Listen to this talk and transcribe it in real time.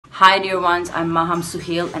Hi dear ones, I'm Maham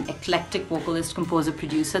Suhail, an eclectic vocalist, composer,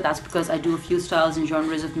 producer. That's because I do a few styles and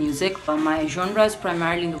genres of music. My genres,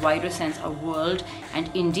 primarily in the wider sense, are world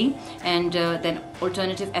and indie, and then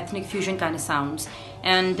alternative ethnic fusion kind of sounds.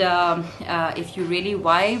 And if you really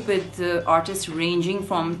vibe with artists ranging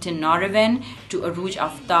from Tinariven to Arooj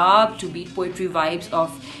Aftab to beat poetry vibes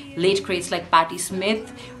of late greats like Patti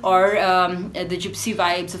Smith, or the gypsy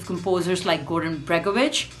vibes of composers like Goran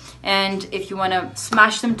Bregovic, and if you want to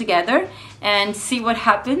smash them together and see what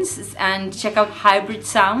happens and check out hybrid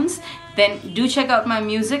sounds, then do check out my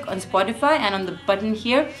music on Spotify and on the button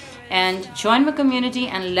here, and join my community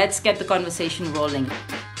and let's get the conversation rolling.